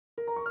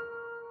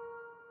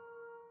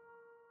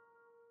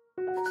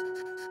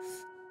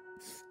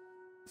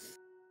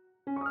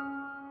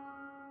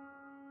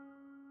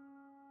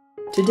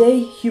Today,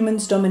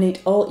 humans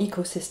dominate all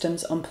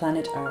ecosystems on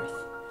planet Earth.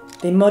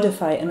 They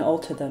modify and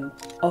alter them,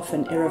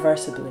 often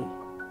irreversibly.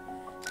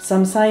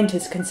 Some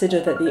scientists consider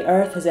that the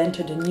Earth has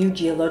entered a new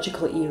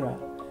geological era,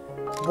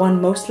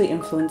 one mostly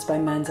influenced by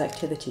man's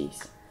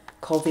activities,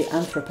 called the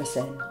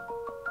Anthropocene.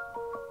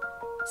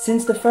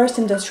 Since the first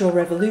industrial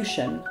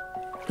revolution,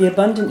 the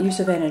abundant use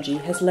of energy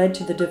has led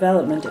to the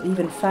development of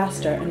even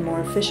faster and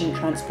more efficient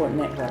transport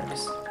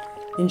networks,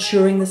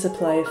 ensuring the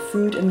supply of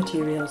food and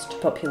materials to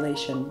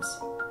populations.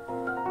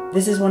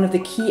 This is one of the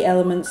key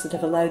elements that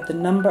have allowed the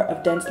number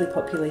of densely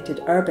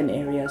populated urban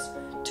areas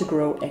to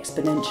grow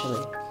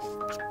exponentially.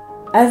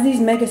 As these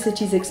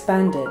megacities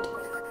expanded,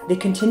 they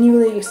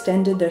continually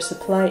extended their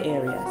supply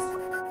areas,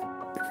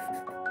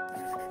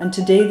 and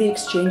today the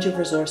exchange of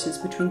resources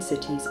between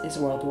cities is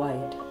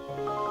worldwide.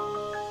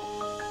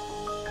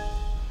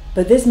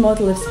 But this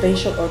model of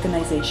spatial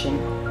organisation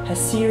has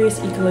serious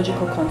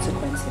ecological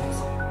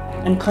consequences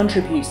and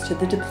contributes to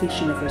the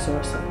depletion of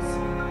resources,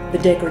 the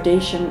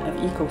degradation of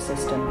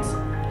ecosystems,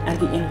 and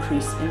the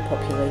increase in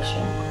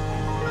population.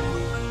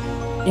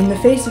 In the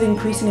face of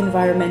increasing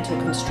environmental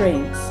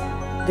constraints,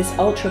 this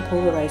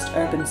ultra-polarised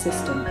urban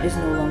system is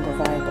no longer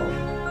viable.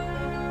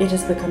 It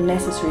has become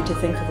necessary to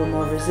think of a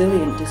more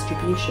resilient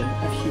distribution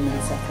of human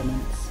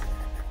settlements.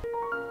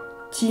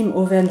 Team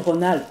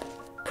Auvergne-Rhône-Alpes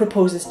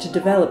proposes to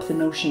develop the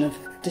notion of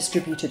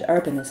distributed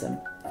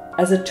urbanism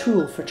as a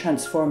tool for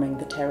transforming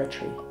the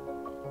territory.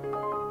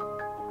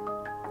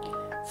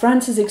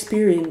 France has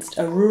experienced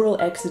a rural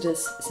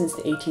exodus since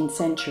the 18th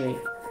century,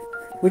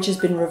 which has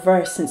been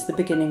reversed since the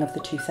beginning of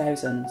the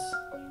 2000s.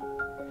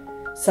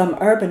 Some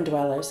urban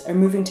dwellers are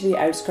moving to the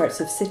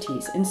outskirts of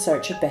cities in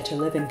search of better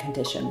living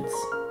conditions.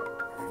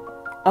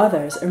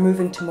 Others are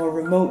moving to more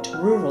remote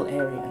rural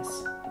areas.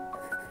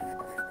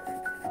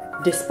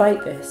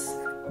 Despite this,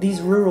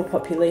 these rural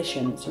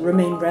populations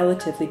remain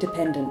relatively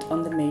dependent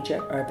on the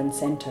major urban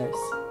centres.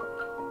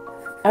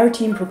 Our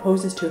team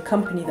proposes to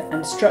accompany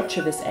and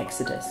structure this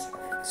exodus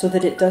so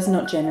that it does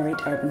not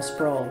generate urban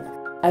sprawl.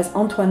 As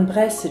Antoine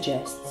Bresse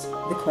suggests,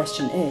 the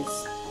question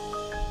is,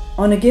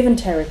 on a given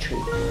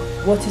territory,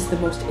 what is the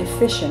most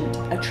efficient,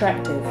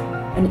 attractive,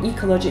 and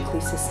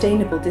ecologically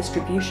sustainable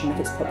distribution of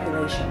its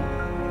population,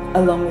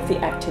 along with the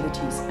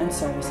activities and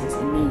services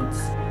it needs?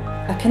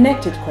 A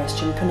connected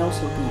question can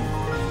also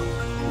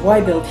be,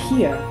 why build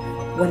here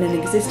when an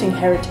existing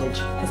heritage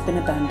has been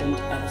abandoned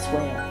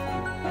elsewhere?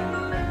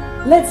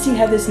 Let's see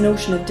how this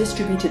notion of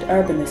distributed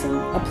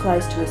urbanism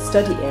applies to a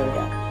study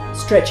area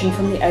stretching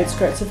from the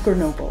outskirts of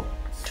Grenoble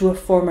to a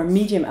former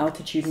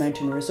medium-altitude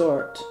mountain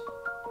resort.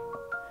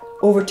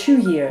 Over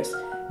 2 years,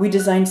 we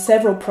designed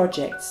several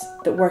projects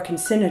that work in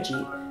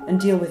synergy and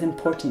deal with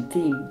important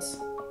themes.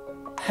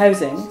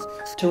 Housing,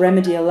 to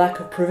remedy a lack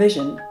of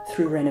provision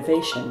through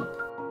renovation.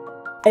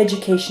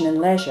 Education and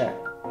leisure,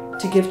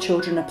 to give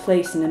children a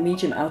place in a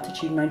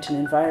medium-altitude mountain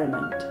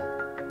environment.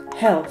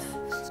 Health,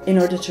 in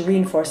order to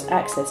reinforce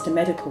access to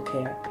medical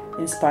care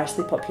in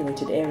sparsely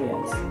populated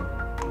areas.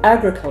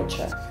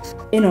 Agriculture,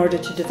 in order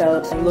to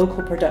develop a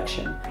local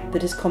production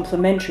that is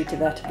complementary to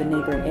that of the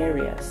neighbouring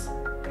areas.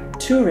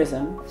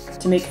 Tourism,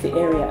 to make the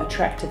area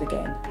attractive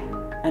again.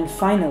 And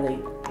finally,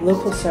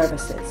 local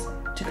services,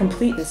 to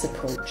complete this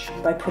approach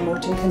by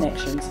promoting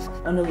connections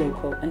on a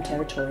local and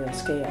territorial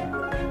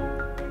scale.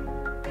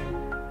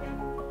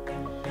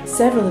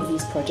 Several of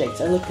these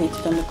projects are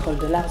located on the Col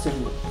de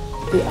l'Arzeli,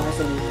 the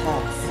Arzeli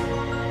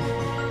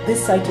Pass.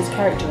 This site is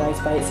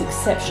characterised by its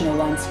exceptional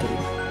landscape,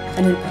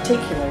 and in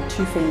particular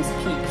 2 famous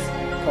peaks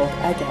called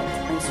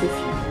Agathe and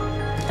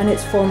Sophie, and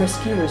its former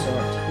ski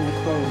resort,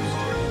 now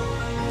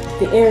closed.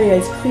 The area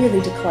is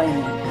clearly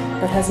declining,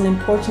 but has an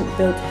important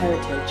built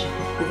heritage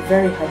with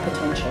very high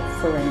potential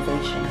for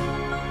renovation.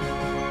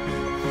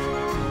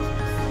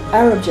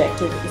 Our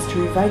objective is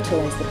to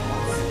revitalise the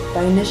pass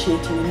by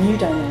initiating a new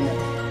dynamic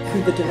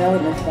through the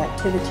development of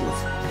activities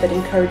that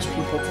encourage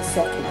people to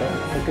settle there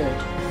for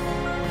good.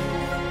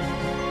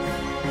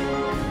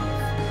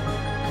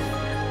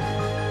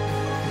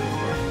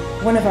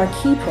 One of our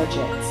key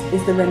projects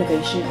is the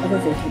renovation of a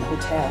vacant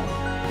hotel,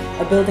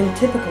 a building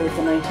typical of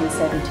the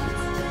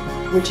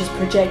 1970s, which is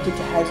projected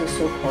to house a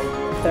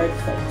so-called third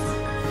place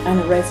and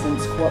a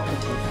residents'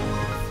 cooperative.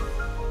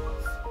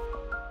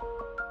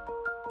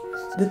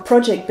 The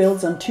project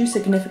builds on 2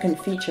 significant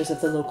features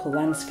of the local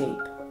landscape.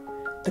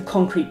 The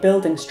concrete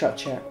building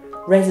structure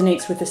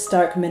resonates with the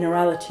stark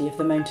minerality of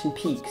the mountain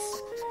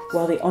peaks,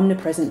 while the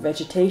omnipresent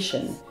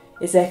vegetation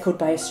is echoed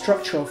by a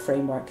structural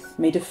framework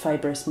made of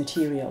fibrous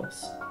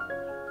materials.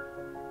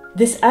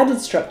 This added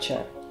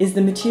structure is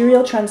the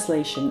material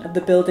translation of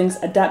the building's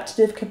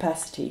adaptive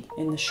capacity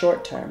in the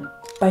short term.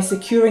 By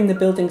securing the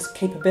building's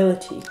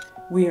capability,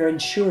 we are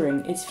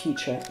ensuring its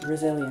future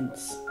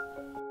resilience.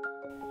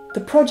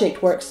 The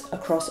project works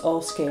across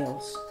all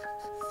scales.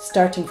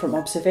 Starting from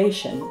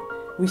observation,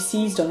 we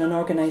seized on an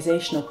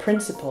organisational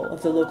principle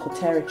of the local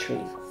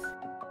territory.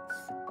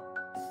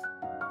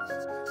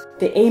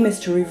 The aim is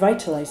to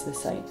revitalise the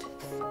site,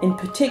 in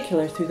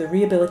particular through the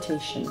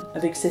rehabilitation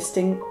of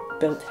existing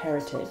built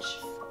heritage.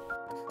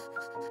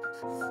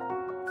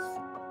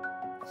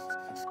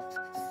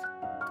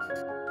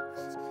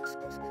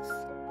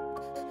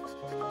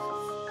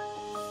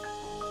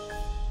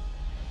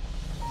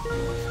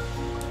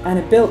 And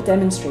a built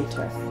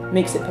demonstrator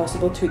makes it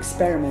possible to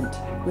experiment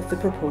with the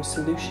proposed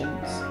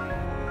solutions.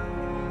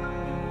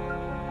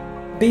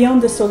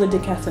 Beyond the Solar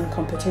Decathlon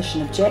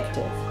competition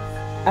objective,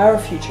 our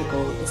future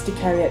goal is to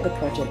carry out the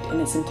project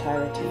in its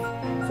entirety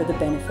for the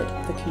benefit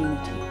of the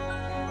community.